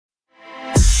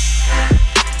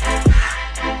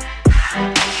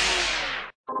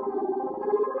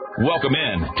Welcome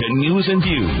in to News and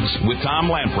Views with Tom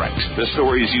Lamprecht. The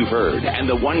stories you've heard and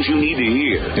the ones you need to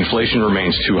hear. Inflation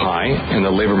remains too high, and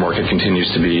the labor market continues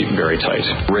to be very tight.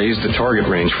 Raise the target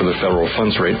range for the federal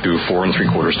funds rate to 4.75%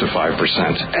 to 5%.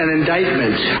 An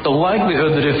indictment. The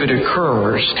likelihood that if it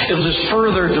occurs, it'll just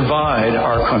further divide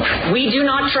our country. We do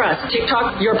not trust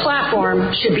TikTok. Your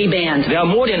platform should be banned. There are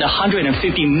more than 150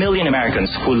 million Americans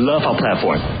who love our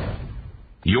platform.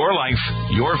 Your life,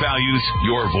 your values,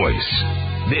 your voice.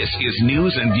 This is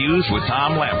News and Views with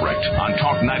Tom Lamprecht on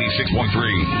Talk 96.3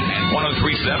 and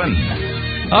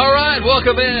 103.7. All right,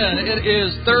 welcome in. It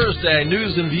is Thursday.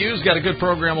 News and Views. Got a good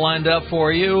program lined up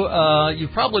for you.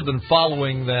 You've probably been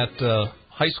following that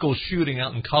high school shooting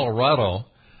out in Colorado.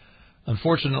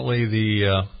 Unfortunately,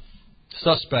 the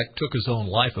suspect took his own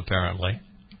life, apparently.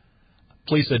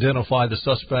 Police identified the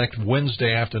suspect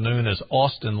Wednesday afternoon as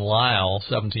Austin Lyle,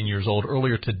 17 years old.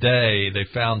 Earlier today, they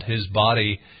found his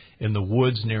body in the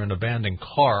woods near an abandoned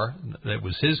car. That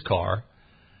was his car.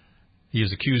 He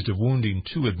is accused of wounding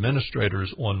two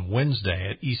administrators on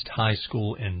Wednesday at East High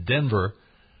School in Denver.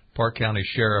 Park County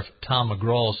Sheriff Tom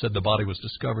McGraw said the body was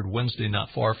discovered Wednesday not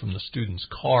far from the student's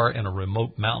car in a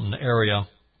remote mountain area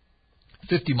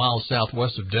 50 miles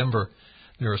southwest of Denver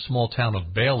near a small town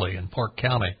of Bailey in Park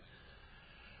County.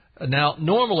 Now,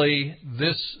 normally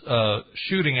this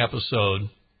shooting episode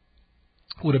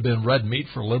would have been red meat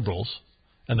for liberals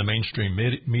and the mainstream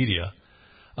media.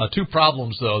 Two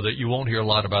problems, though, that you won't hear a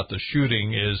lot about the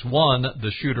shooting is, one,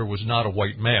 the shooter was not a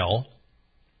white male,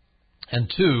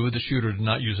 and two, the shooter did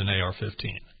not use an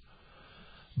AR-15.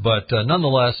 But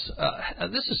nonetheless,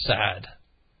 this is sad.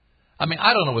 I mean,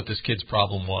 I don't know what this kid's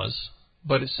problem was,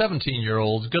 but it's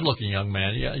 17-year-old, good-looking young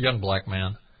man, young black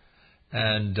man,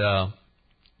 and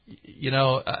you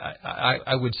know,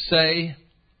 I would say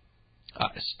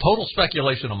it's total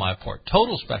speculation on my part,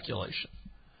 total speculation.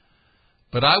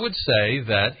 But I would say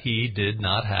that he did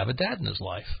not have a dad in his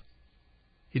life.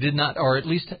 He did not, or at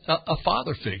least a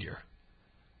father figure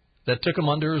that took him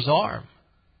under his arm,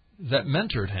 that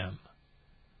mentored him,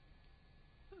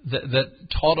 that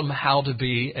taught him how to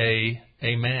be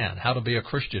a man, how to be a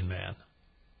Christian man.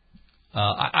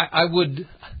 I would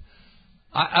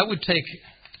take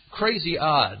crazy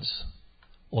odds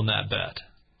on that bet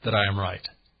that I am right.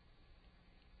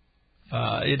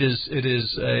 It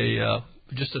is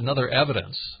just another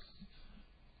evidence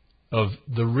of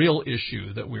the real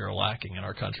issue that we are lacking in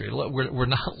our country. We're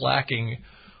not lacking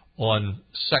on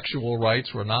sexual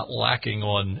rights. We're not lacking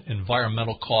on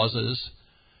environmental causes.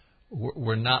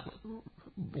 We're not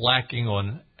lacking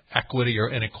on equity or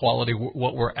inequality.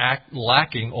 What we're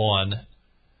lacking on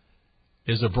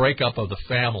is a breakup of the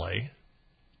family,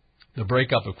 the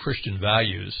breakup of Christian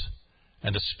values,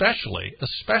 and especially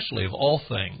of all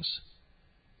things,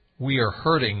 we are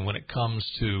hurting when it comes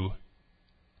to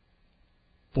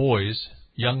boys,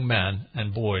 young men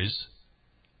and boys,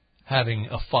 having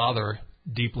a father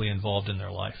deeply involved in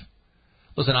their life.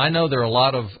 Listen, I know there are a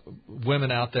lot of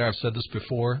women out there, I've said this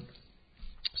before,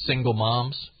 single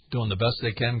moms doing the best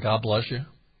they can. God bless you.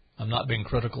 I'm not being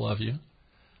critical of you.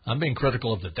 I'm being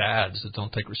critical of the dads that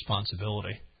don't take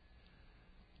responsibility.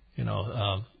 You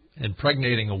know,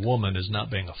 impregnating a woman is not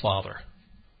being a father.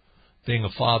 Being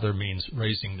a father means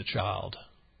raising the child.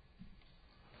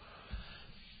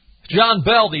 John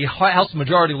Bell, the House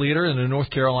Majority Leader in the North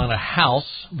Carolina House,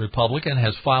 Republican,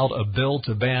 has filed a bill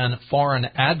to ban foreign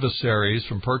adversaries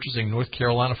from purchasing North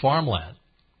Carolina farmland.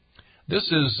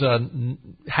 This is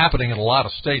happening in a lot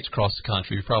of states across the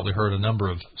country. You've probably heard a number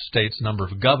of states, a number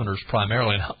of governors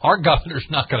primarily. And our governor's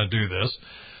not going to do this.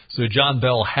 So John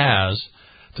Bell has.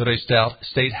 Today's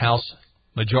State House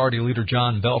Majority Leader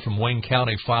John Bell from Wayne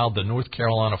County filed the North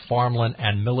Carolina Farmland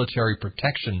and Military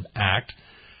Protection Act,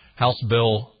 House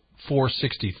Bill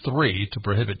 463, to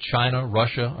prohibit China,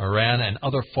 Russia, Iran, and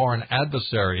other foreign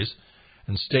adversaries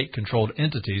and state-controlled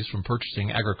entities from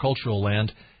purchasing agricultural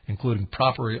land, including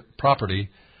property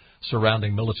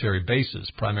surrounding military bases.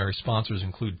 Primary sponsors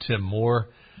include Tim Moore,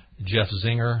 Jeff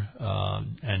Zinger,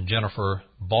 and Jennifer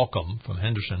Balcom from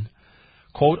Henderson.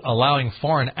 Quote, allowing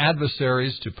foreign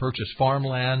adversaries to purchase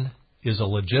farmland is a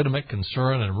legitimate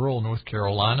concern in rural North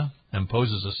Carolina and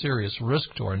poses a serious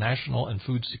risk to our national and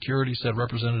food security, said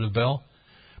Representative Bell.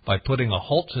 By putting a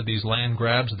halt to these land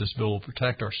grabs, this bill will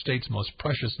protect our state's most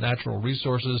precious natural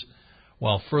resources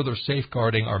while further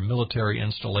safeguarding our military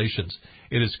installations.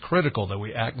 It is critical that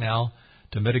we act now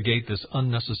to mitigate this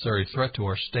unnecessary threat to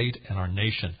our state and our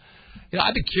nation. You know,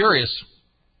 I'd be curious.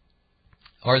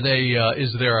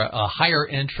 Is there a higher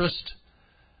interest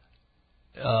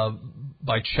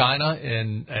by China,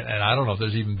 and I don't know if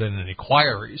there's even been any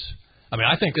inquiries I mean,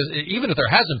 I think even if there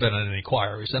hasn't been any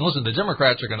inquiries, and listen, the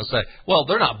Democrats are going to say, well,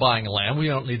 they're not buying land. We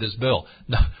don't need this bill.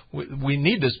 No, we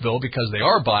need this bill because they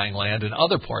are buying land in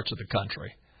other parts of the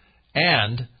country.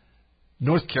 And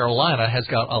North Carolina has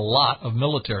got a lot of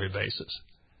military bases.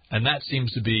 And that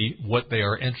seems to be what they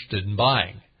are interested in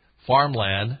buying.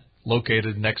 Farmland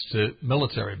located next to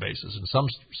military bases, in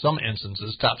some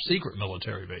instances, top secret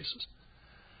military bases.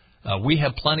 We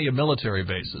have plenty of military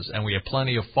bases, and we have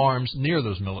plenty of farms near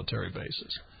those military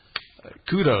bases.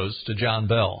 Kudos to John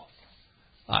Bell.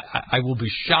 I will be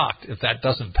shocked if that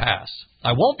doesn't pass.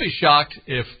 I won't be shocked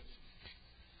if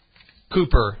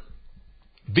Cooper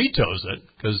vetoes it,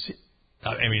 because,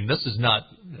 I mean, this is not,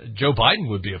 Joe Biden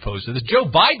would be opposed to this. Joe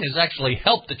Biden has actually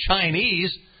helped the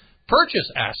Chinese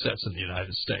purchase assets in the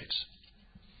United States.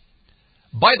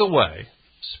 By the way,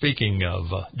 speaking of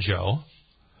Joe,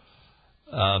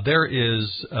 there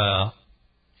is,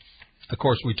 of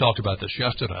course, we talked about this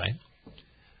yesterday,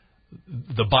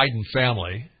 the Biden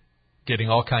family getting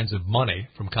all kinds of money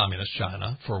from Communist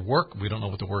China for work. We don't know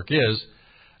what the work is.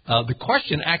 The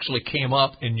question actually came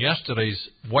up in yesterday's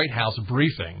White House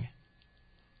briefing.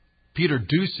 Peter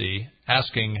Doocy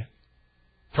asking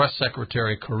Press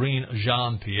Secretary Karine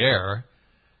Jean-Pierre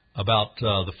about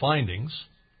the findings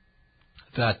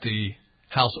that the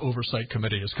House Oversight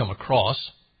Committee has come across,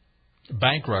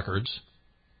 bank records,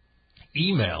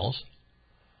 emails.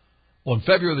 On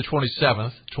February the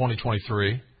 27th,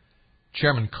 2023,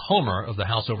 Chairman Comer of the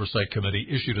House Oversight Committee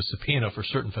issued a subpoena for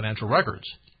certain financial records.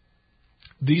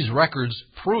 These records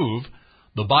prove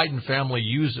the Biden family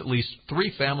used at least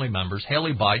 3 family members,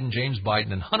 Haley Biden, James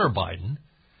Biden, and Hunter Biden,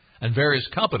 and various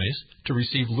companies to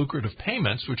receive lucrative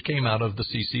payments which came out of the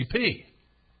CCP.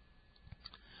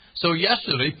 So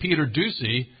yesterday, Peter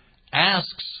Doocy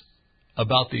asks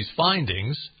about these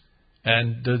findings,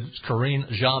 and does Karine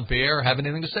Jean-Pierre have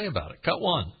anything to say about it? Cut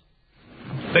 1.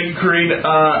 Thank you, Karine.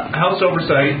 House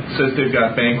Oversight says they've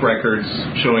got bank records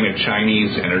showing a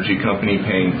Chinese energy company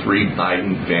paying 3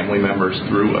 Biden family members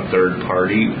through a third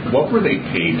party. What were they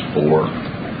paid for?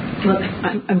 Look,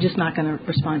 I'm just not going to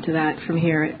respond to that from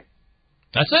here.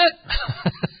 That's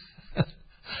it.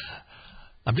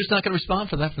 I'm just not going to respond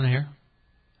for that from here.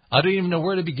 I don't even know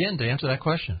where to begin to answer that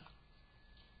question.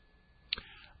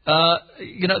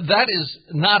 That is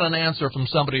not an answer from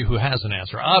somebody who has an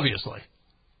answer, obviously.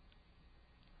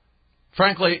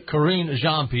 Frankly, Karine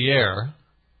Jean-Pierre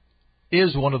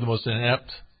is one of the most inept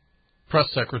press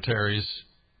secretaries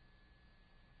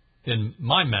in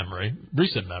my memory,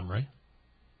 recent memory,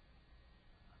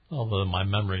 although my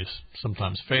memory is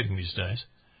sometimes fading these days.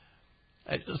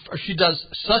 She does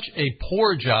such a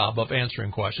poor job of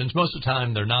answering questions. Most of the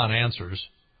time, they're non-answers.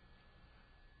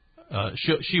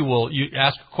 She will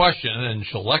ask a question and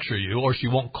she'll lecture you, or she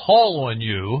won't call on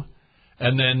you.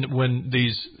 And then when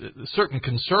these certain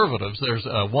conservatives, there's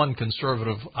one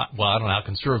conservative, well, I don't know how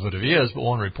conservative he is, but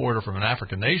one reporter from an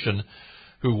African nation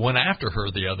who went after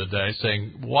her the other day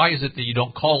saying, why is it that you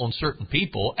don't call on certain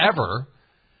people ever?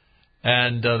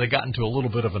 And they got into a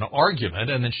little bit of an argument,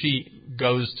 and then she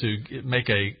goes to make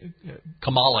a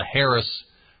Kamala Harris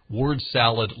word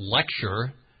salad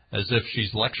lecture as if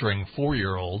she's lecturing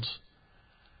 4-year-olds.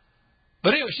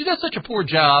 But anyway, she does such a poor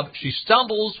job. She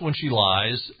stumbles when she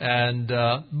lies.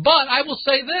 But I will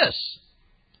say this.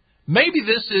 Maybe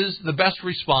this is the best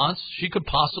response she could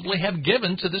possibly have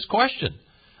given to this question.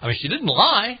 I mean, she didn't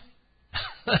lie.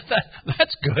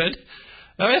 That's good.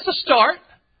 I mean, it's a start.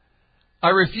 I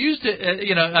refuse to,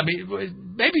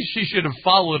 maybe she should have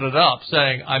followed it up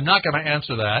saying, I'm not going to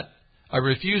answer that. I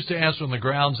refuse to answer on the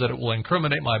grounds that it will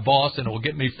incriminate my boss and it will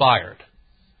get me fired.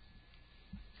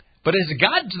 But it's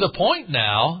gotten to the point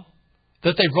now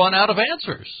that they've run out of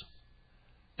answers.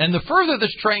 And the further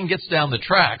this train gets down the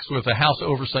tracks with the House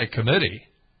Oversight Committee,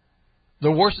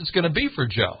 the worse it's going to be for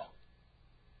Joe.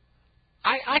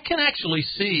 I can actually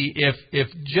see if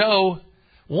Joe,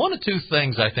 one of two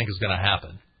things I think is going to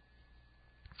happen.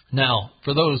 Now,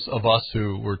 for those of us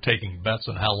who were taking bets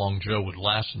on how long Joe would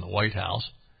last in the White House,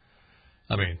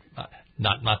 I mean,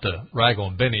 not to rag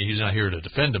on Benny, he's not here to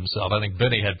defend himself. I think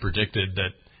Benny had predicted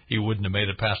that he wouldn't have made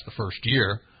it past the first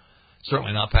year,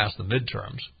 certainly not past the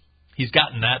midterms. He's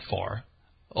gotten that far,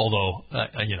 although,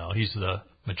 he's the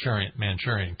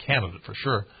Manchurian candidate for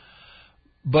sure.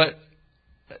 But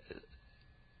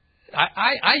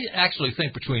I actually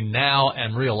think between now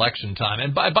and re-election time,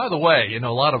 and by the way,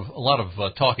 a lot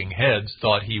of talking heads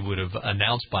thought he would have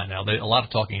announced by now. A lot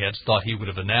of talking heads thought he would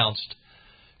have announced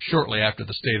shortly after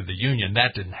the State of the Union.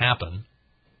 That didn't happen.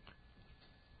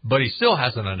 But he still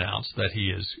hasn't announced that he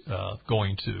is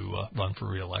going to run for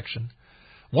re-election.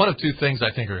 One of two things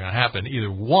I think are going to happen.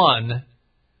 Either one,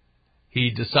 he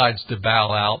decides to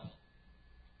bow out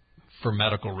for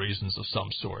medical reasons of some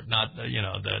sort. Not, that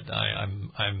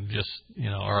I'm just,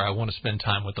 or I want to spend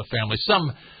time with the family.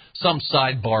 Some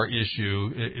sidebar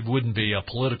issue. It wouldn't be a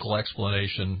political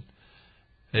explanation.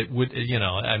 It would,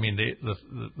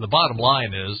 the bottom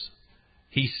line is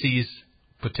he sees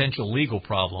potential legal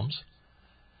problems.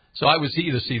 So I would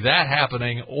either see that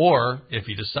happening, or if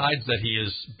he decides that he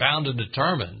is bound and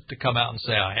determined to come out and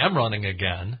say, I am running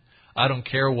again, I don't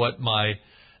care what my,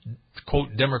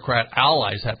 quote, Democrat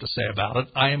allies have to say about it,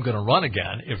 I am going to run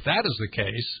again. If that is the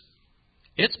case,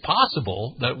 it's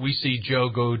possible that we see Joe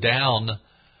go down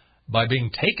by being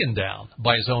taken down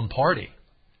by his own party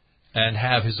and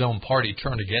have his own party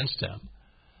turn against him.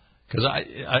 And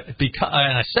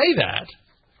I say that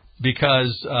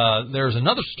because there's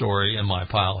another story in my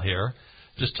pile here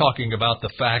just talking about the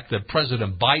fact that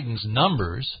President Biden's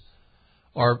numbers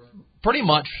are pretty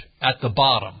much at the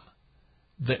bottom.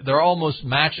 They're almost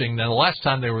matching. Now, the last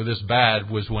time they were this bad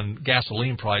was when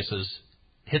gasoline prices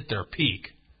hit their peak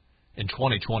in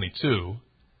 2022.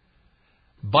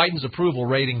 Biden's approval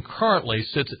rating currently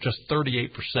sits at just 38%.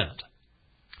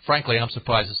 Frankly, I'm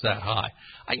surprised it's that high.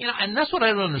 And that's what I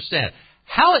don't understand.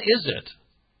 How is it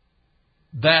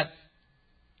that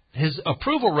his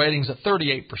approval rating's at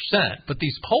 38%, but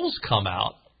these polls come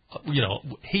out,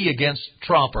 he against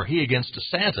Trump or he against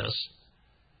DeSantis,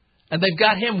 and they've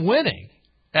got him winning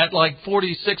at like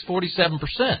 46,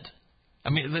 47%. I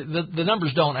mean, the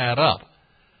numbers don't add up.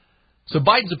 So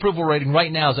Biden's approval rating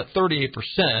right now is at 38%.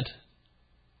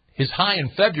 His high in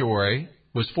February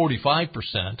was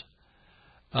 45%.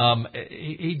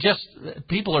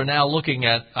 People are now looking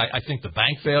at, I think, the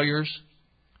bank failures,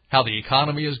 how the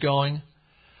economy is going.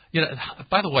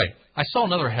 By the way, I saw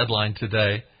another headline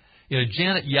today.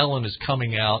 Janet Yellen is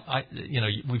coming out.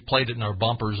 We've played it in our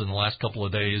bumpers in the last couple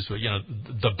of days. But,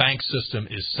 the bank system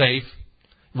is safe.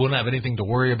 We wouldn't have anything to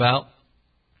worry about.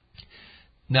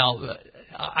 Now,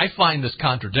 I find this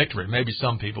contradictory. Maybe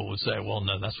some people would say, well,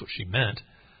 no, that's what she meant.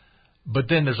 But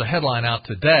then there's a headline out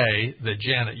today that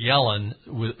Janet Yellen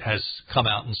has come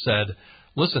out and said,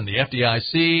 listen, the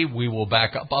FDIC, we will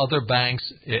back up other banks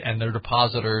and their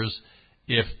depositors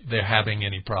if they're having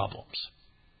any problems.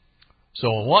 So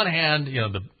on one hand,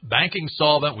 the banking's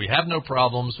solvent, we have no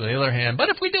problems. On the other hand, but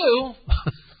if we do,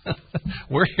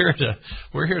 we're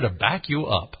here to back you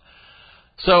up.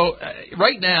 So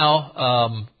right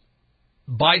now,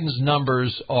 Biden's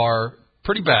numbers are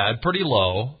pretty bad, pretty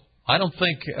low. I don't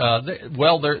think,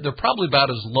 they're probably about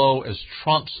as low as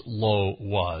Trump's low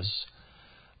was.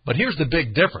 But here's the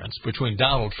big difference between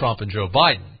Donald Trump and Joe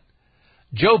Biden.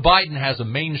 Joe Biden has a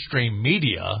mainstream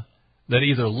media that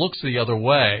either looks the other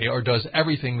way or does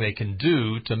everything they can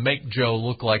do to make Joe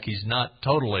look like he's not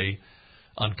totally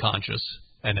unconscious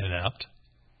and inept.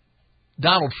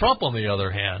 Donald Trump, on the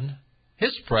other hand,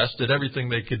 his press did everything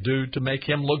they could do to make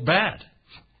him look bad,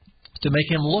 to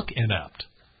make him look inept.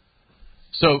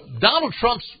 So Donald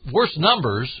Trump's worst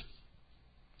numbers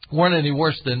weren't any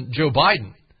worse than Joe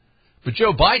Biden. But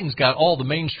Joe Biden's got all the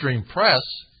mainstream press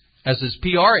as his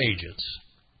PR agents.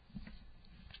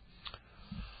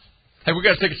 Hey, we've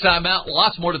got to take a time out.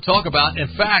 Lots more to talk about. In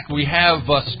fact, we have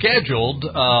scheduled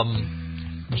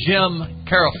Jim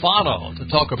Carafano to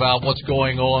talk about what's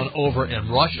going on over in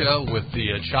Russia with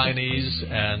the Chinese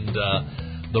and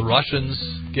the Russians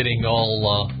getting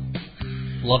all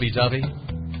lovey-dovey.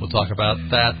 We'll talk about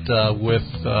that with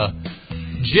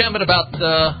Jim in about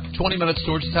 20 minutes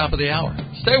towards the top of the hour.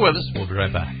 Stay with us. We'll be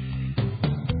right back.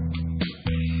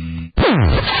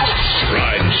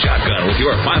 Ride shotgun with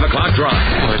your 5 o'clock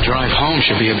drive. Well, the drive home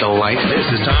should be a delight. This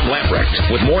is Tom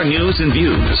Lamprecht with more news and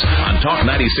views on Talk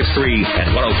 96.3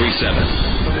 and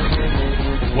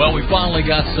 103.7. Well, we finally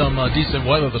got some decent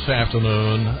weather this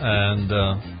afternoon and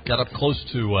got up close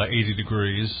to 80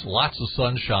 degrees, lots of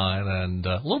sunshine, and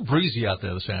a little breezy out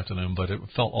there this afternoon, but it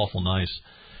felt awful nice.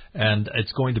 And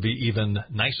it's going to be even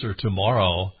nicer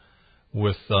tomorrow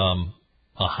with a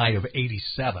high of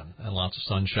 87 and lots of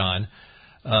sunshine.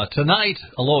 Tonight,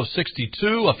 a low of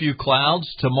 62, a few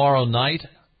clouds. Tomorrow night,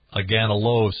 again, a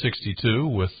low of 62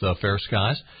 with fair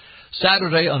skies.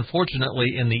 Saturday,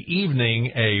 unfortunately, in the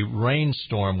evening, a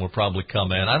rainstorm will probably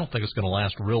come in. I don't think it's going to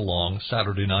last real long.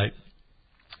 Saturday night,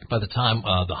 by the time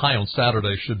the high on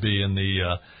Saturday should be in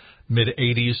the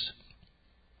mid-80s.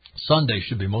 Sunday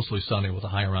should be mostly sunny with a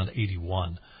high around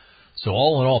 81. So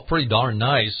all in all, pretty darn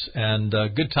nice and a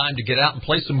good time to get out and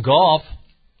play some golf.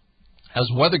 As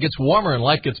weather gets warmer and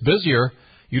life gets busier,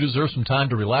 you deserve some time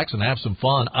to relax and have some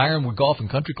fun. Ironwood Golf and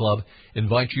Country Club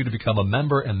invites you to become a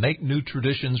member and make new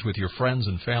traditions with your friends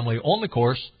and family on the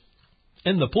course,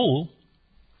 in the pool,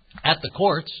 at the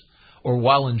courts, or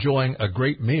while enjoying a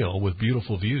great meal with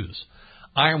beautiful views.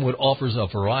 Ironwood offers a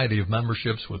variety of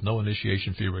memberships with no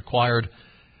initiation fee required.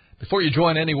 Before you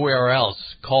join anywhere else,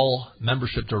 call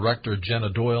Membership Director Jenna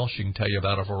Doyle. She can tell you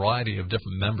about a variety of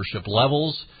different membership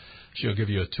levels. She'll give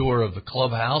you a tour of the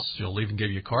clubhouse. She'll even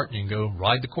give you a cart, and you can go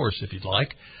ride the course if you'd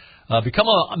like. Become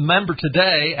a member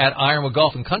today at Ironwood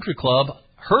Golf and Country Club.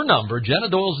 Her number, Jenna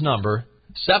Doyle's number,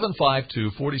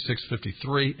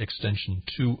 752-4653, extension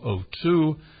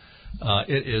 202.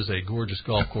 It is a gorgeous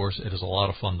golf course. It is a lot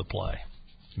of fun to play.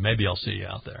 Maybe I'll see you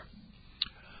out there.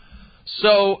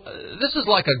 So this is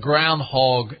like a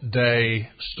Groundhog Day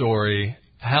story.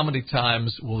 How many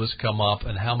times will this come up,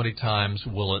 and how many times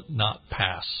will it not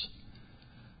pass?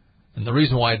 And the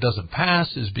reason why it doesn't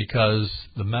pass is because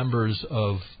the members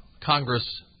of Congress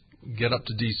get up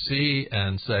to D.C.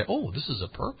 and say, oh, this is a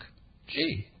perk?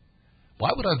 Gee,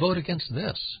 why would I vote against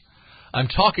this? I'm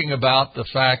talking about the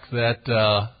fact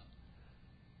that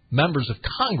members of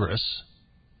Congress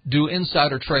do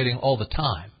insider trading all the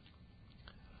time.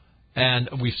 And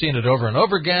we've seen it over and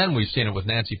over again. We've seen it with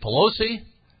Nancy Pelosi.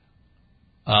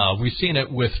 We've seen it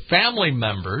with family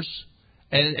members.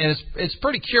 And it's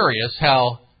pretty curious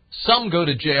how some go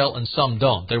to jail and some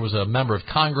don't. There was a member of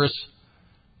Congress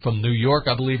from New York,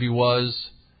 I believe he was.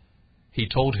 He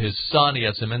told his son he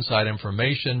had some inside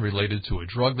information related to a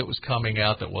drug that was coming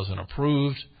out that wasn't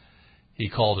approved. He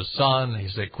called his son. He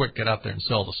said, quick, get out there and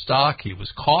sell the stock. He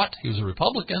was caught. He was a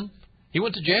Republican. He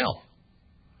went to jail.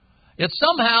 Yet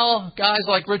somehow guys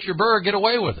like Richard Burr get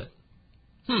away with it.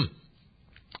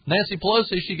 Nancy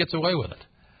Pelosi, she gets away with it.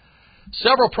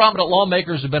 Several prominent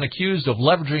lawmakers have been accused of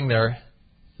leveraging their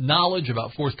knowledge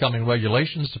about forthcoming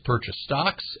regulations to purchase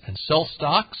stocks and sell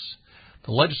stocks.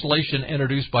 The legislation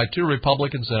introduced by 2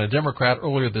 Republicans and a Democrat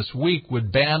earlier this week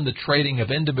would ban the trading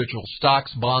of individual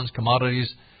stocks, bonds,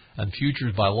 commodities, and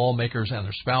futures by lawmakers and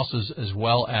their spouses, as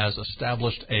well as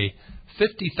established a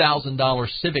 $50,000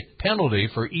 civic penalty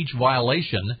for each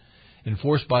violation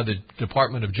enforced by the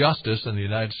Department of Justice and the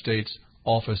United States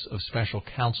Office of Special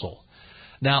Counsel.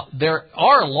 Now, there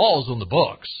are laws on the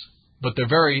books, but they're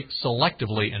very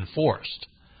selectively enforced.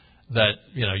 That,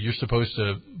 you're supposed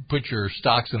to put your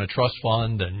stocks in a trust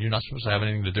fund and you're not supposed to have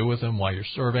anything to do with them while you're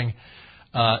serving.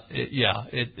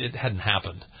 It hadn't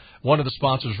happened. One of the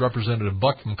sponsors, Representative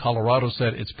Buck from Colorado,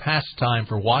 said it's past time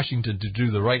for Washington to do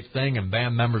the right thing and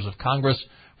ban members of Congress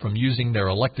from using their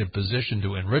elected position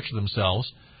to enrich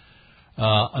themselves.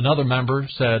 Another member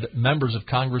said members of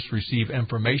Congress receive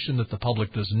information that the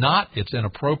public does not. It's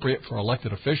inappropriate for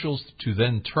elected officials to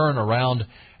then turn around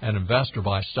and invest or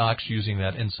buy stocks using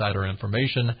that insider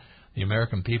information. The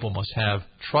American people must have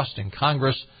trust in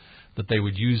Congress that they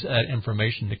would use that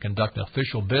information to conduct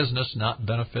official business, not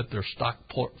benefit their stock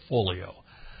portfolio.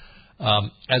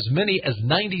 As many as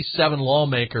 97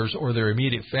 lawmakers or their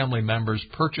immediate family members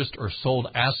purchased or sold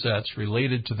assets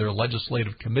related to their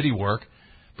legislative committee work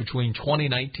between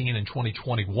 2019 and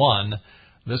 2021.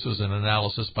 This was an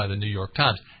analysis by the New York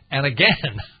Times. And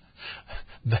again,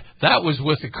 that was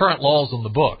with the current laws on the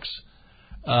books.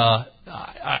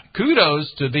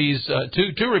 Kudos to these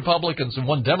two Republicans and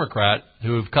 1 Democrat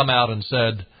who have come out and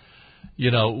said,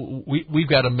 we've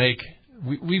got to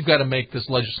make this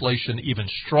legislation even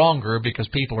stronger because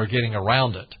people are getting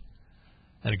around it.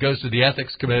 And it goes to the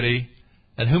Ethics Committee.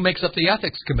 And who makes up the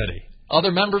Ethics Committee?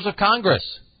 Other members of Congress.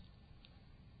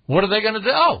 What are they going to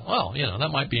do? Oh, well, that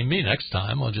might be me next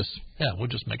time. We'll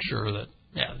just make sure that,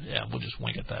 we'll just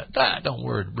wink at that. Don't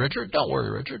worry, Richard.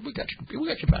 We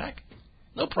got your back.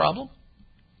 No problem.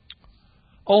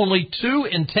 Only 2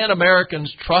 in 10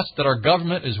 Americans trust that our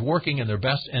government is working in their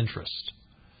best interest,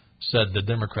 said the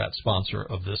Democrat sponsor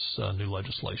of this new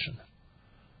legislation.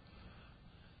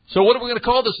 So what are we going to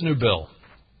call this new bill?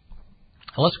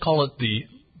 Let's call it the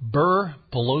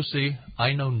Burr-Pelosi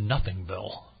I Know Nothing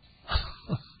bill.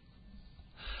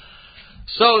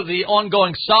 So the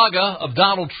ongoing saga of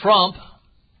Donald Trump,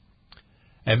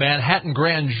 a Manhattan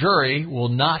grand jury will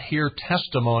not hear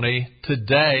testimony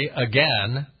today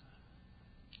again.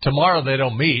 Tomorrow they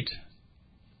don't meet.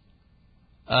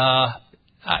 I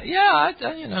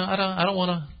don't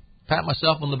want to pat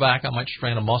myself on the back. I might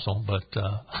strain a muscle, but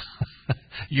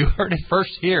you heard it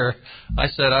first here. I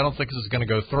said I don't think this is going to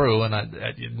go through, and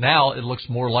now it looks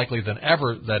more likely than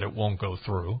ever that it won't go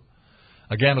through.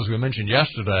 Again, as we mentioned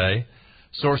yesterday,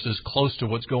 sources close to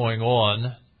what's going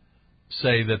on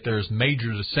say that there's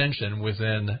major dissension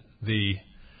within the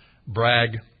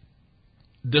Bragg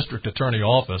district attorney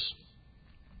office.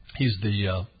 He's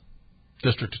the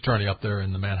district attorney up there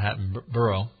in the Manhattan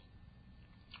borough.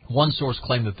 One source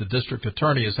claimed that the district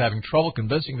attorney is having trouble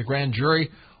convincing the grand jury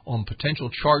on potential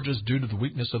charges due to the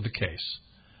weakness of the case.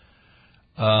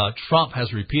 Trump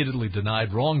has repeatedly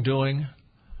denied wrongdoing.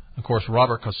 Of course,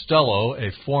 Robert Costello,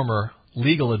 a former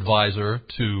legal advisor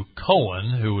to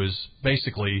Cohen, who is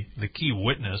basically the key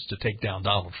witness to take down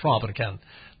Donald Trump. And again,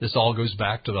 this all goes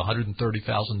back to the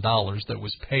 $130,000 that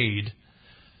was paid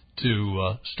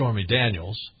to Stormy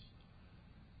Daniels.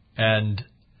 And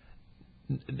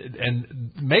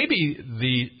maybe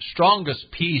the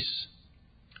strongest piece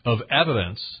of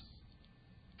evidence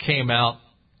came out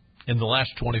in the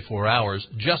last 24 hours.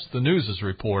 Just the News is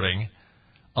reporting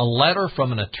a letter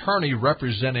from an attorney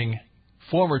representing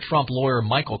former Trump lawyer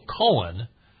Michael Cohen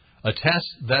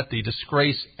attests that the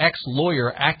disgraced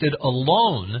ex-lawyer acted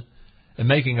alone in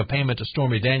making a payment to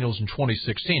Stormy Daniels in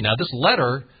 2016. Now, this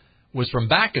letter was from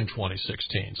back in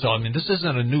 2016. So, I mean, this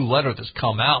isn't a new letter that's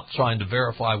come out trying to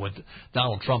verify what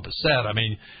Donald Trump has said. I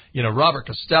mean, you know, Robert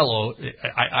Costello,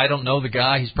 I don't know the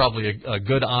guy. He's probably a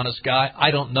good, honest guy.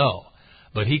 I don't know.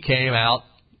 But he came out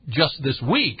just this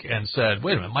week and said,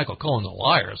 wait a minute, Michael Cohen's a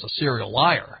liar. He's a serial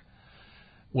liar.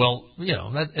 Well, you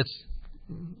know,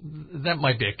 that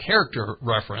might be a character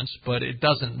reference, but it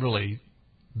doesn't really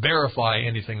verify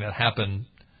anything that happened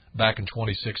back in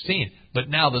 2016. But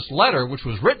now this letter, which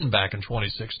was written back in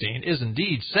 2016, is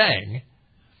indeed saying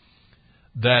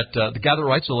that the guy that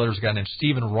writes the letter is a guy named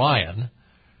Stephen Ryan.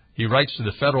 He writes to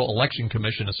the Federal Election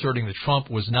Commission asserting that Trump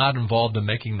was not involved in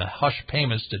making the hush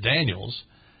payments to Daniels,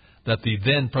 that the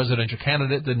then presidential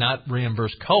candidate did not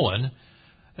reimburse Cohen,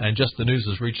 and Just the News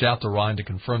has reached out to Ryan to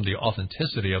confirm the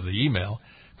authenticity of the email.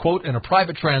 Quote, in a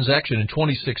private transaction in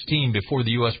 2016 before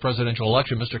the U.S. presidential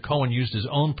election, Mr. Cohen used his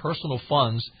own personal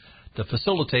funds to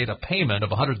facilitate a payment of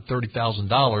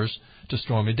 $130,000 to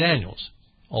Stormy Daniels,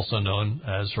 also known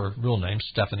as her real name,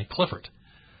 Stephanie Clifford.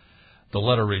 The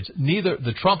letter reads, neither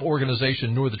the Trump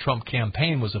organization nor the Trump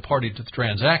campaign was a party to the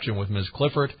transaction with Ms.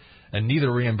 Clifford, and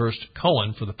neither reimbursed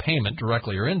Cohen for the payment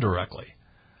directly or indirectly.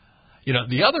 You know,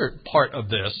 the other part of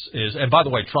this is, and by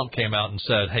the way, Trump came out and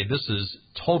said, hey, this is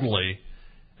totally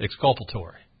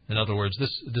exculpatory. In other words,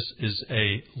 this is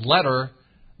a letter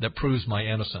that proves my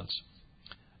innocence.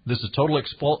 This is totally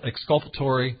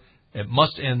exculpatory. It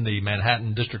must end the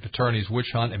Manhattan District Attorney's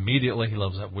witch hunt immediately. He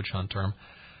loves that witch hunt term.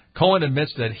 Cohen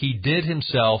admits that he did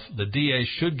himself. The DA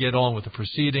should get on with the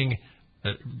proceeding.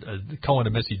 Cohen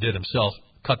admits he did himself,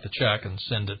 cut the check and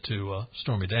send it to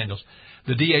Stormy Daniels.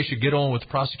 The DA should get on with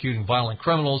prosecuting violent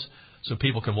criminals so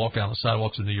people can walk down the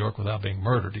sidewalks of New York without being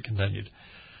murdered, he continued.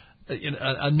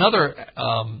 Another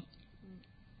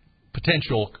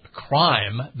potential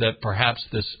crime that perhaps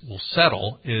this will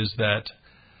settle is that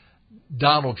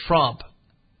Donald Trump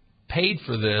paid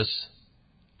for this,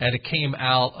 and it came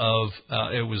out of,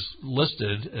 it was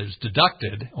listed, it was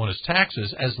deducted on his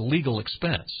taxes as legal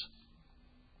expense.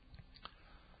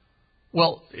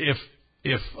 Well, if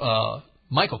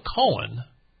Michael Cohen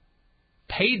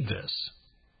paid this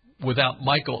without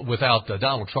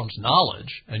Donald Trump's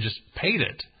knowledge and just paid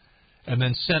it, and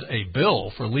then sent a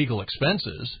bill for legal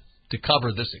expenses to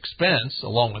cover this expense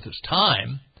along with his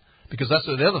time, because that's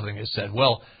the other thing they said.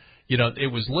 Well, you know,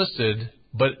 it was listed,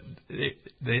 but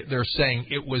they're saying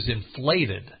it was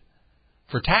inflated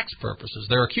for tax purposes.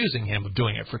 They're accusing him of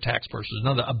doing it for tax purposes,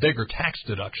 a bigger tax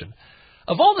deduction.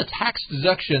 Of all the tax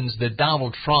deductions that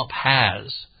Donald Trump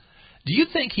has, do you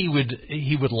think he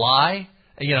would lie?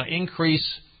 You know, increase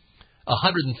a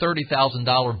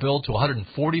 $130,000 bill to a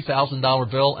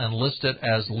 $140,000 bill and list it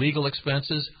as legal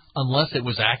expenses unless it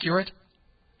was accurate?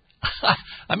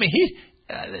 I mean,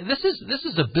 this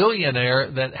is a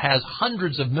billionaire that has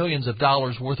hundreds of millions of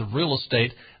dollars worth of real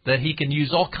estate that he can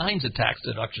use all kinds of tax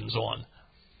deductions on.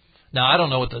 Now, I don't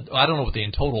know what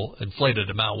the total inflated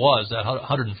amount was. That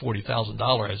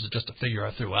 $140,000 is just a figure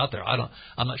I threw out there.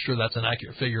 I'm not sure that's an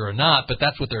accurate figure or not, but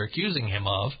that's what they're accusing him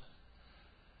of.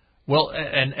 Well,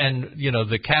 and you know,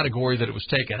 the category that it was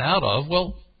taken out of,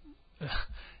 well,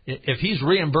 if he's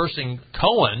reimbursing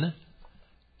Cohen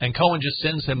and Cohen just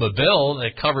sends him a bill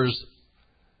that covers,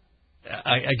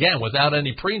 again, without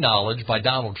any pre-knowledge by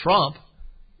Donald Trump,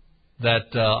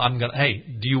 that hey,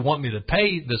 do you want me to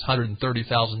pay this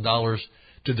 $130,000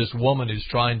 to this woman who's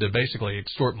trying to basically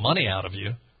extort money out of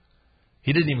you?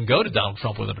 He didn't even go to Donald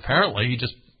Trump with it, apparently. He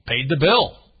just paid the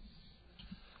bill.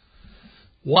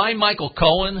 Why Michael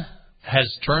Cohen has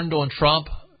turned on Trump,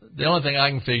 the only thing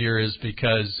I can figure is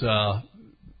because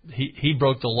he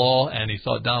broke the law and he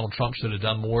thought Donald Trump should have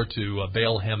done more to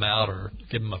bail him out or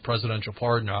give him a presidential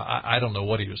pardon. I don't know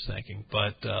what he was thinking,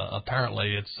 but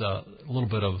apparently it's a little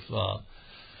bit of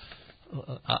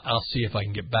I'll see if I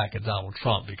can get back at Donald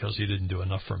Trump because he didn't do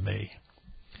enough for me.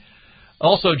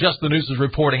 Also, Just the News is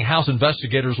reporting House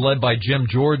investigators led by Jim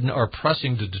Jordan are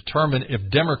pressing to determine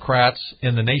if Democrats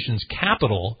in the nation's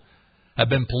capital have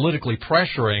been politically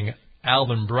pressuring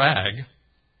Alvin Bragg,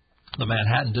 the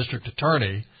Manhattan District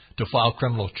Attorney, to file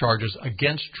criminal charges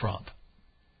against Trump.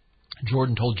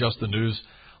 Jordan told Just the News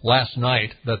last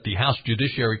night that the House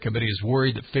Judiciary Committee is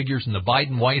worried that figures in the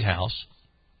Biden White House,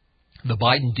 the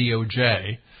Biden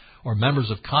DOJ, or members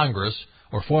of Congress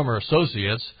or former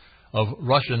associates of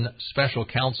Russian Special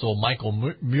Counsel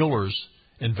Michael Mueller's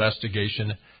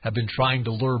investigation have been trying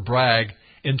to lure Bragg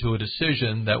into a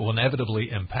decision that will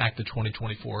inevitably impact the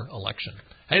 2024 election.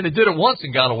 Hey, they did it once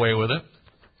and got away with it.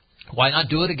 Why not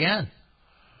do it again?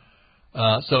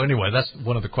 So anyway, that's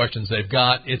one of the questions they've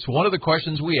got. It's one of the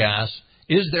questions we ask.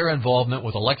 Is there involvement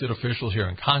with elected officials here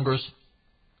in Congress?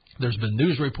 There's been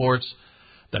news reports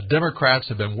that Democrats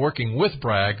have been working with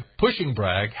Bragg, pushing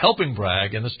Bragg, helping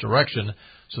Bragg in this direction.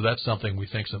 So that's something we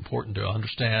think is important to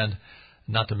understand,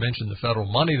 not to mention the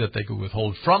federal money that they could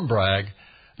withhold from Bragg.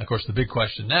 Of course, the big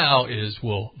question now is,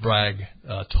 will Bragg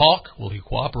talk? Will he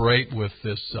cooperate with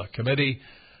this committee?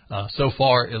 So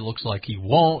far, it looks like he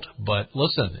won't. But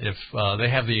listen, if they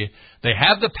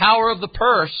have the power of the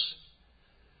purse.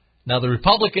 Now, the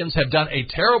Republicans have done a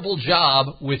terrible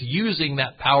job with using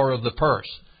that power of the purse.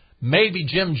 Maybe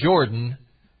Jim Jordan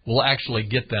will actually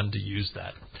get them to use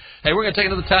that. Hey, we're going to take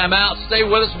another time out. Stay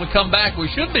with us when we come back. We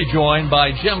should be joined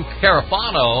by Jim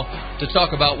Carafano to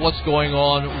talk about what's going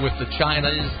on with the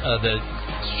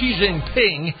Xi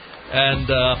Jinping and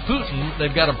Putin.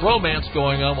 They've got a bromance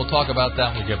going on. We'll talk about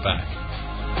that when we get back.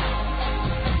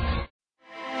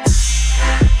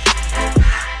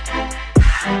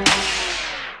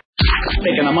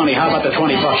 Speaking of money, how about the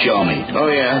 $20 you owe me? Oh,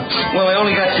 yeah? Well, I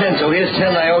only got 10, so here's 10.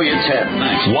 I owe you 10.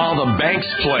 Thanks. While the banks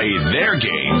play their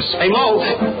games, Hey, Mo,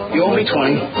 you owe me 20.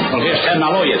 Well, here's 10.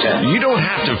 I'll owe you 10. you don't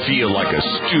have to feel like a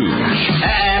stooge.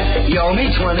 You owe me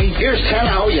 20. Here's 10.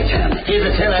 I owe you 10. Here's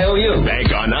the 10 I owe you.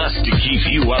 Bank on us to keep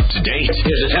you up to date.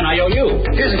 Here's the 10 I owe you.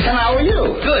 Here's the 10 I owe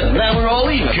you. Good. Now we're all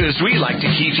even. Because we like to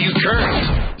keep you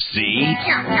current. See?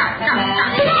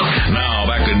 Now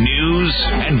back to News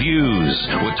and Views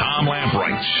with Tom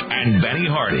Lamprecht and Benny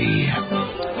Hardy.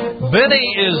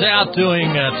 Benny is out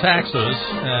doing taxes,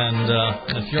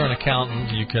 and if you're an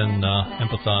accountant, you can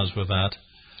empathize with that.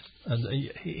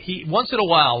 He once in a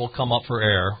while will come up for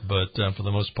air, but for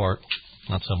the most part,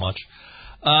 not so much.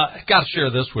 Got to share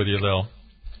this with you, though.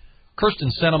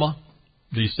 Kyrsten Sinema,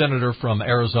 the senator from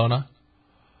Arizona,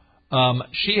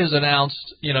 she has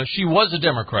announced, she was a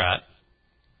Democrat.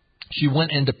 She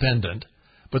went independent,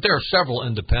 but there are several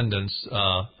independents.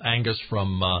 Angus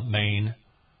from Maine,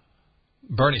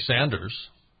 Bernie Sanders,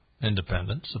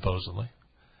 independent, supposedly.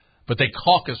 But they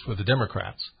caucus with the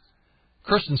Democrats.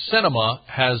 Kyrsten Sinema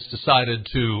has decided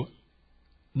to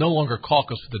no longer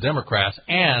caucus with the Democrats,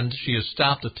 and she has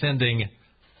stopped attending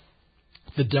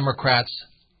the Democrats'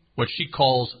 what she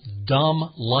calls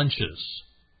dumb lunches.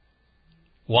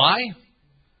 Why?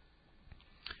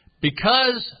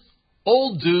 Because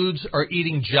old dudes are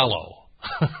eating Jell-O.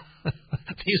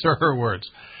 These are her words.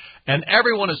 And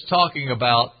everyone is talking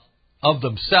of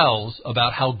themselves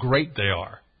about how great they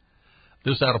are.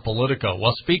 This out of Politico.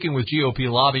 While speaking with GOP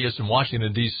lobbyists in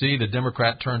Washington, D.C., the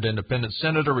Democrat-turned-independent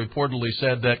senator reportedly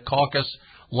said that caucus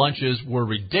lunches were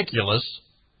ridiculous.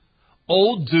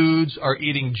 Old dudes are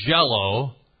eating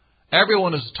Jell-O.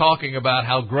 Everyone is talking about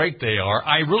how great they are.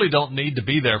 I really don't need to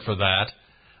be there for that.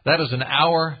 That is an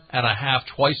hour and a half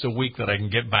twice a week that I can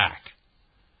get back.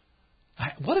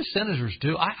 What do senators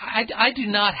do? I do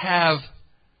not have...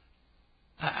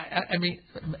 I mean,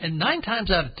 and 9 times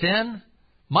out of 10,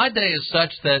 my day is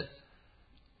such that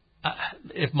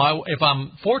if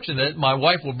I'm fortunate, my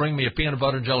wife will bring me a peanut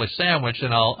butter and jelly sandwich,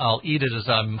 and I'll eat it as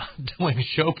I'm doing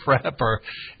show prep or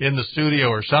in the studio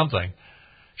or something.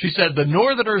 She said the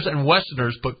Northerners and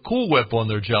Westerners put Cool Whip on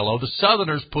their Jell-O. The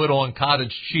Southerners put on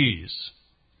cottage cheese.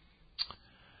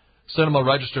 Sinema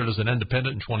registered as an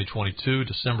independent in 2022,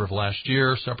 December of last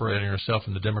year, separating herself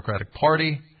from the Democratic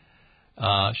Party.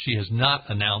 She has not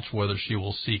announced whether she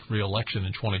will seek re-election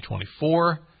in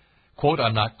 2024. Quote,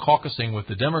 I'm not caucusing with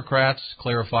the Democrats,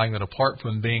 clarifying that apart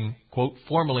from being, quote,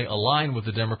 formally aligned with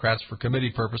the Democrats for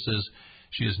committee purposes,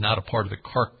 she is not a part of the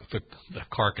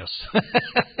carcass.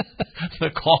 The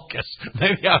caucus.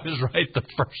 Maybe I was right the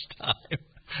first time.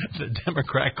 The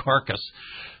Democrat carcass.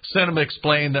 Sinema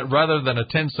explained that rather than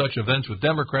attend such events with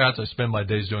Democrats, I spend my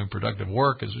days doing productive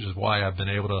work, which is why I've been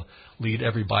able to lead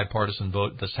every bipartisan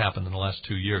vote that's happened in the last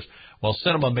 2 years. While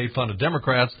Sinema made fun of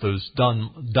Democrats, those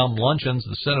dumb luncheons,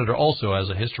 the senator also has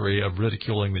a history of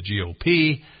ridiculing the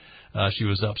GOP. She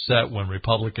was upset when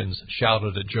Republicans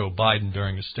shouted at Joe Biden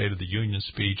during his State of the Union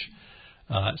speech,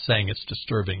 saying it's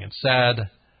disturbing and sad.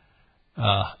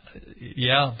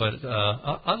 Yeah, but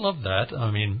I love that. I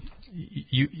mean,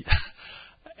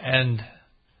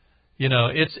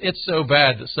 it's so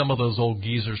bad that some of those old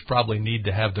geezers probably need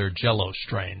to have their Jell-O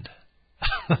strained.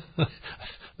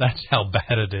 That's how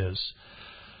bad it is.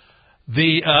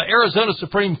 The Arizona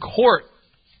Supreme Court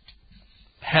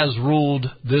has ruled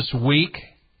this week,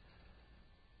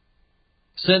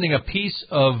 sending a piece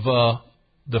of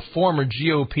the former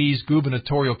GOP's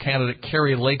gubernatorial candidate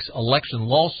Kari Lake's election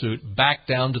lawsuit back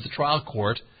down to the trial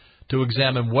court to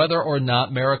examine whether or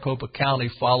not Maricopa County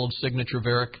followed signature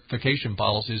verification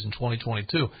policies in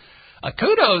 2022.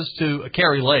 Kudos to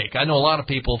Kari Lake. I know a lot of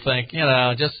people think,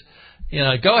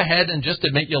 go ahead and just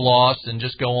admit you lost and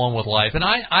just go on with life. And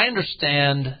I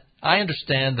understand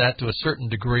that to a certain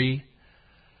degree.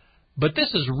 But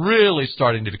this is really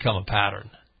starting to become a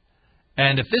pattern.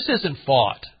 And if this isn't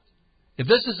fought, if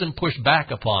this isn't pushed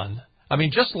back upon, I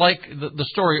mean, just like the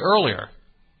story earlier,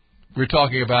 we were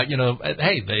talking about,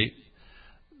 hey,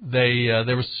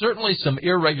 there was certainly some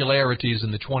irregularities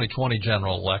in the 2020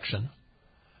 general election.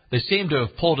 They seem to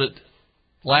have pulled it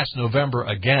last November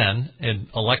again in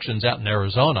elections out in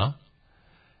Arizona.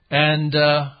 And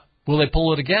will they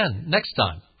pull it again next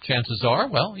time? Chances are,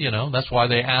 that's why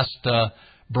they asked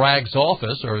Bragg's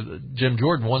office, or Jim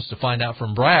Jordan wants to find out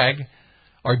from Bragg,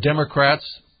 are Democrats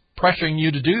pressuring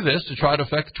you to do this to try to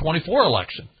affect the 24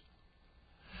 election?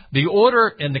 The order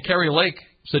in the Kari Lake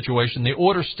situation, the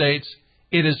order states,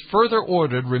 it is further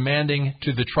ordered remanding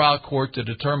to the trial court to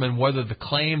determine whether the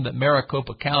claim that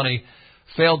Maricopa County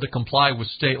failed to comply with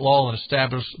state law and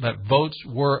establish that votes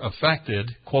were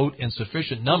affected, quote, in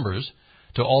sufficient numbers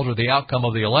to alter the outcome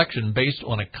of the election based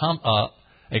on a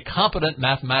competent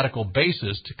mathematical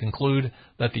basis to conclude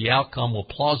that the outcome will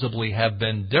plausibly have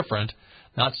been different,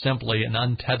 not simply an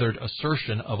untethered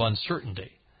assertion of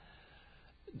uncertainty.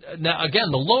 Now,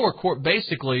 again, the lower court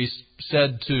basically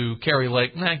said to Kari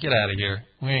Lake, get out of here.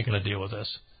 We ain't going to deal with this.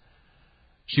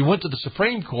 She went to the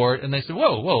Supreme Court, and they said,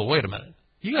 whoa, wait a minute.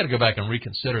 You got to go back and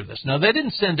reconsider this. Now, they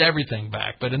didn't send everything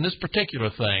back, but in this particular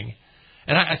thing,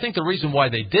 and I think the reason why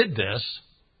they did this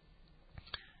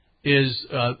is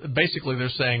basically they're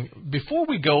saying, before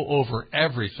we go over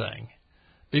everything,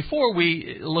 before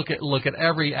we look at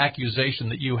every accusation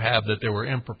that you have that there were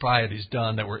improprieties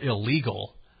done that were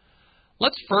illegal,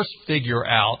 let's first figure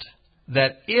out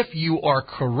that if you are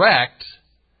correct,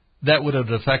 that would have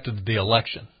affected the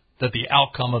election, that the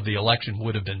outcome of the election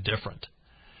would have been different.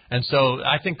 And so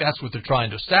I think that's what they're trying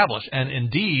to establish. And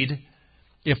indeed,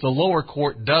 if the lower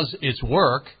court does its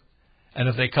work, and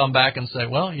if they come back and say,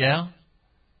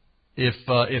 if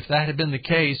that had been the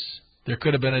case, there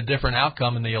could have been a different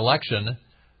outcome in the election,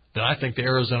 then I think the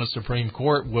Arizona Supreme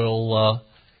Court will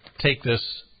take this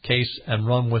case and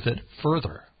run with it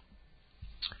further.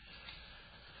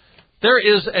 There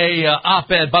is a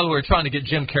op-ed. By the way, we're trying to get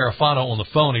Jim Carafano on the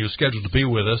phone. He was scheduled to be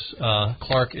with us.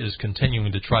 Clark is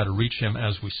continuing to try to reach him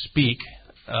as we speak.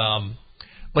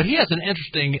 But he has an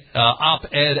interesting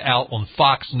op-ed out on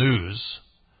Fox News.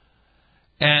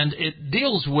 And it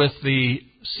deals with the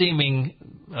seeming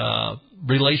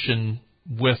relation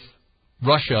with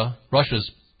Russia's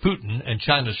Putin and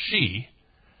China's Xi.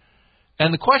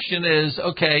 And the question is,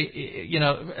 okay,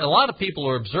 a lot of people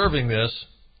are observing this,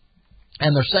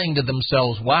 and they're saying to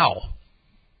themselves, wow,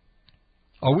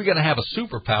 are we going to have a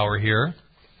superpower here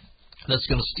that's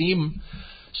going to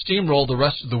steamroll the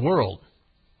rest of the world?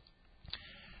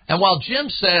 And while Jim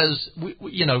says,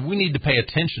 we need to pay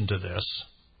attention to this,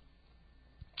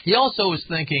 he also is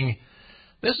thinking,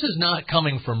 this is not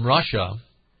coming from Russia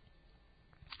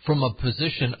from a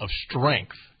position of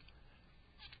strength.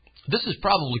 This is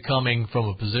probably coming from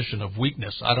a position of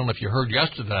weakness. I don't know if you heard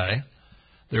yesterday,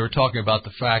 they were talking about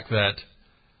the fact that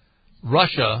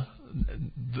Russia,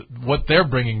 what they're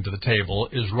bringing to the table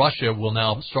is Russia will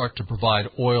now start to provide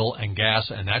oil and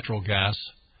gas and natural gas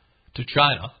to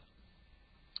China,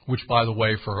 which, by the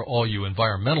way, for all you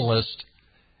environmentalists,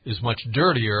 is much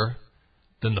dirtier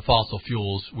than the fossil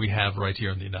fuels we have right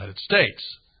here in the United States.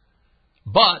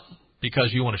 But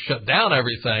because you want to shut down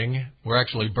everything, we're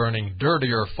actually burning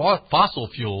dirtier fossil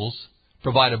fuels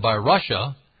provided by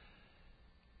Russia,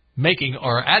 making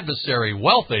our adversary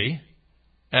wealthy,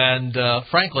 and,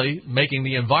 frankly, making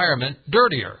the environment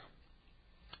dirtier.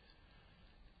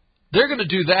 They're going to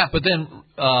do that, but then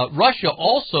Russia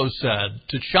also said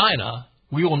to China,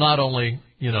 we will not only,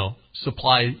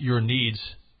 supply your needs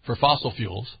for fossil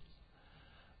fuels,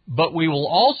 but we will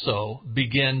also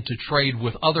begin to trade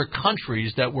with other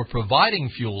countries that we're providing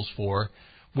fuels for.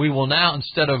 We will now,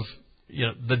 instead of,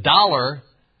 the dollar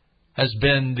has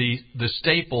been the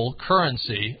staple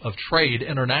currency of trade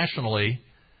internationally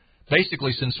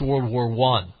basically since World War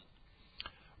I.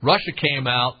 Russia came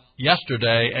out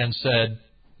yesterday and said,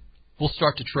 we'll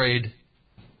start to trade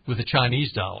with the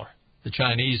Chinese dollar, the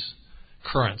Chinese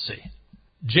currency.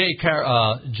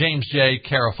 James J.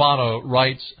 Carafano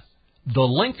writes, the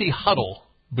lengthy huddle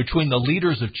between the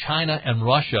leaders of China and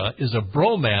Russia is a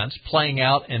bromance playing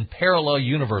out in parallel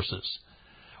universes.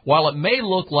 While it may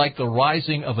look like the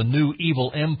rising of a new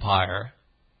evil empire,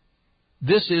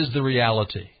 this is the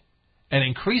reality. An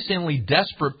increasingly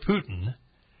desperate Putin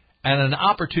and an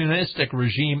opportunistic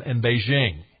regime in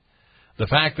Beijing. The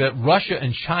fact that Russia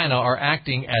and China are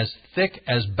acting as thick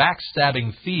as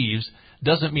backstabbing thieves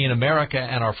doesn't mean America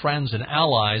and our friends and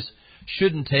allies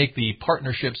shouldn't take the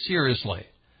partnership seriously.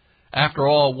 After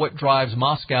all, what drives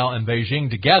Moscow and Beijing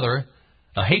together?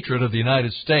 A hatred of the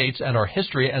United States and our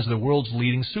history as the world's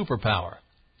leading superpower.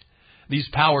 These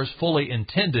powers fully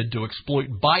intended to exploit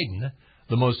Biden,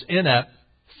 the most inept,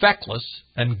 feckless,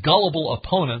 and gullible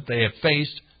opponent they have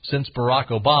faced since Barack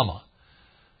Obama.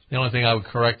 The only thing I would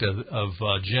correct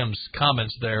of Jim's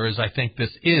comments there is I think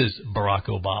this is Barack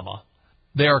Obama.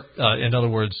 They are, in other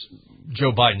words,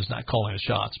 Joe Biden's not calling the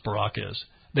shots, Barack is.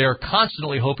 They are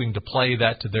constantly hoping to play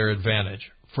that to their advantage.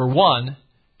 For one,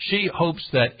 Xi hopes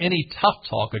that any tough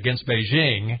talk against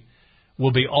Beijing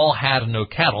will be all hat and no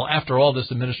cattle. After all,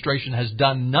 this administration has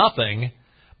done nothing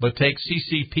but take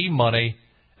CCP money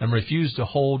and refuse to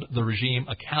hold the regime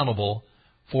accountable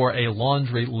for a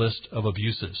laundry list of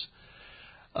abuses.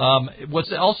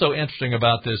 What's also interesting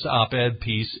about this op-ed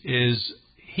piece is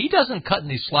he doesn't cut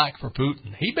any slack for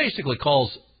Putin. He basically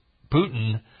calls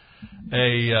Putin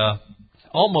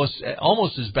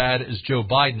almost as bad as Joe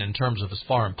Biden in terms of his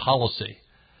foreign policy.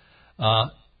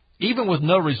 Even with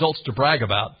no results to brag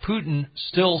about, Putin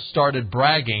still started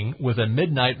bragging with a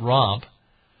midnight romp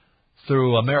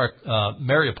through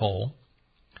Mariupol,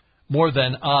 more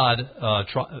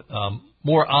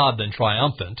odd than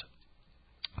triumphant.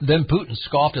 Then Putin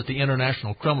scoffed at the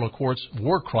International Criminal Court's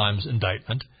war crimes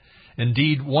indictment.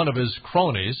 Indeed, one of his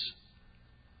cronies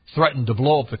threatened to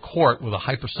blow up the court with a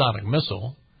hypersonic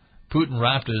missile. Putin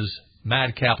wrapped his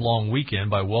madcap long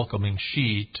weekend by welcoming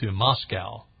Xi to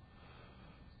Moscow.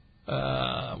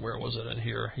 Where was it in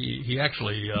here? He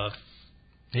actually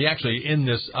in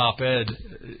this op-ed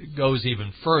goes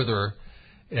even further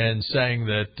in saying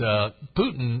that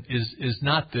Putin is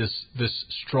not this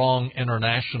strong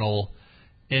international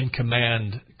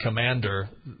in-command commander,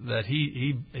 that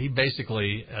he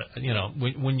basically,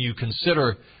 when you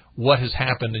consider what has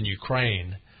happened in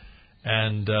Ukraine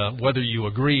and whether you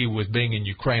agree with being in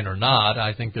Ukraine or not,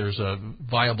 I think there's a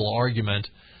viable argument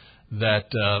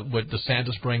that what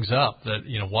DeSantis brings up, that,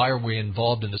 why are we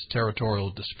involved in this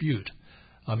territorial dispute?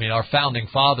 I mean, our founding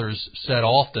fathers said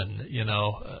often,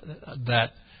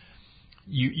 that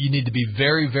you need to be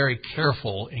very, very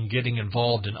careful in getting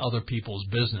involved in other people's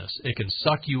business. It can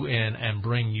suck you in and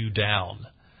bring you down.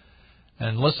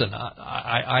 And listen,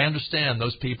 I understand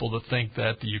those people that think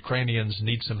that the Ukrainians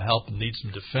need some help and need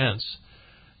some defense.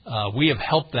 We have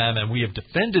helped them and we have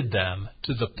defended them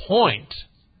to the point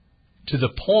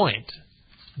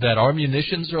that our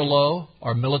munitions are low,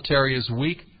 our military is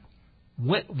weak.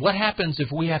 What happens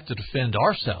if we have to defend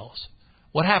ourselves?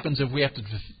 What happens if we have to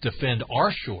defend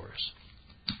our shores?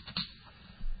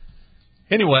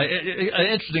 Anyway, an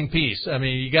interesting piece. I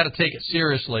mean, you got to take it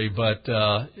seriously, but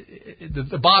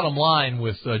the bottom line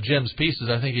with Jim's piece is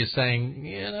I think he's saying,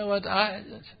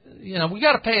 we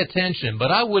got to pay attention,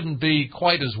 but I wouldn't be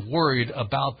quite as worried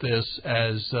about this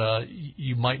as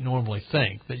you might normally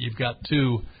think, that you've got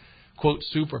two, quote,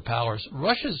 superpowers.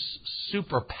 Russia's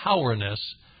superpowerness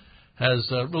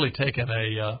has really taken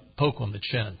a poke on the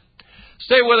chin.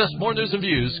 Stay with us. More news and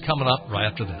views coming up right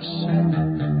after this.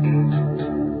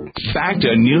 Back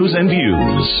to news and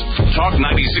views. Talk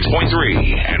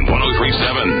 96.3 and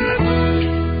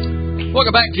 103.7.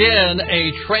 Welcome back again.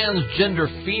 A transgender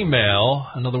female,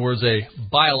 in other words, a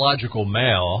biological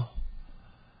male,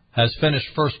 has finished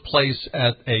first place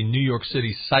at a New York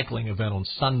City cycling event on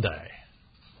Sunday.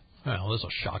 Well, this is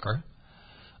a shocker.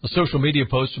 A social media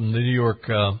post from the New York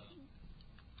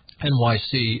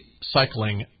NYC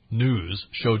Cycling News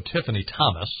showed Tiffany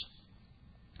Thomas,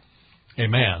 a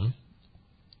man,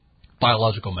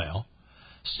 biological male,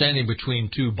 standing between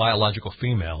two biological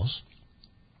females.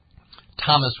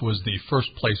 Thomas was the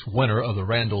first place winner of the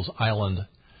Randall's Island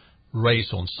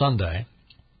race on Sunday.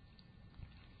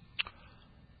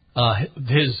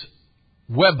 His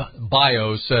web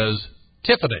bio says,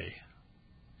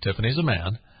 Tiffany's a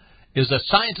man, is a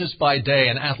scientist by day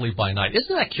and athlete by night.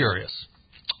 Isn't that curious?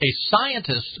 A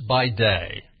scientist by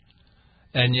day,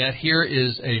 and yet here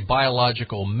is a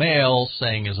biological male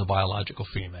saying is a biological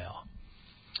female.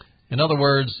 In other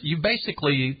words, you've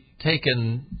basically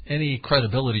taken any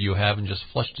credibility you have and just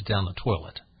flushed it down the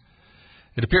toilet.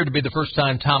 It appeared to be the first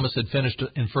time Thomas had finished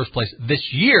in first place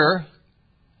this year,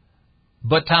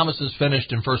 but Thomas has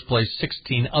finished in first place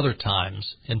 16 other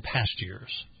times in past years.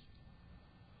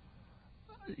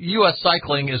 U.S.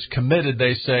 Cycling is committed,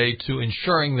 they say, to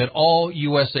ensuring that all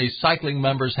USA Cycling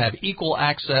members have equal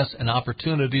access and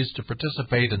opportunities to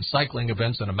participate in cycling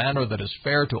events in a manner that is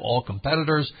fair to all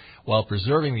competitors while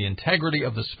preserving the integrity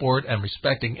of the sport and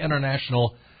respecting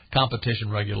international competition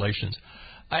regulations.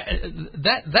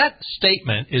 That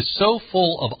statement is so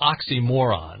full of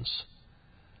oxymorons.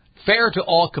 Fair to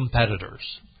all competitors.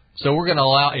 So we're going to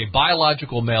allow a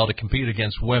biological male to compete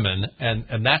against women,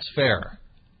 and that's fair.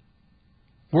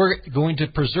 We're going to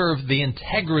preserve the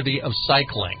integrity of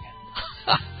cycling.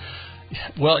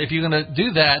 Well, if you're going to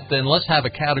do that, then let's have a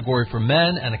category for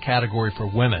men and a category for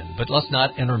women, but let's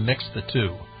not intermix the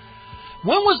two.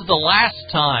 When was the last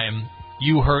time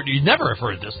you never have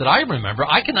heard this, that I remember.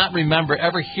 I cannot remember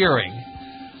ever hearing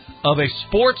of a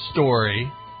sports story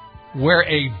where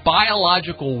a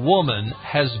biological woman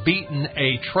has beaten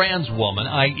a trans woman,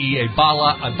 i.e. a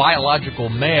biological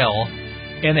male,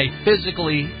 in a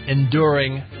physically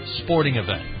enduring sporting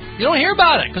event. You don't hear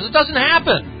about it because it doesn't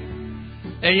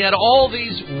happen. And yet all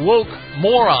these woke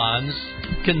morons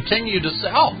continue to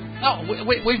say,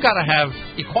 we've got to have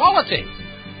equality.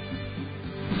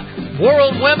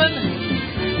 World women,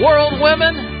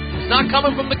 it's not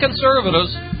coming from the conservatives.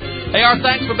 Hey, our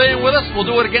thanks for being with us. We'll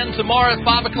do it again tomorrow at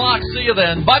 5 o'clock. See you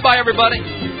then. Bye-bye, everybody.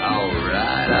 All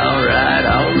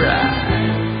right.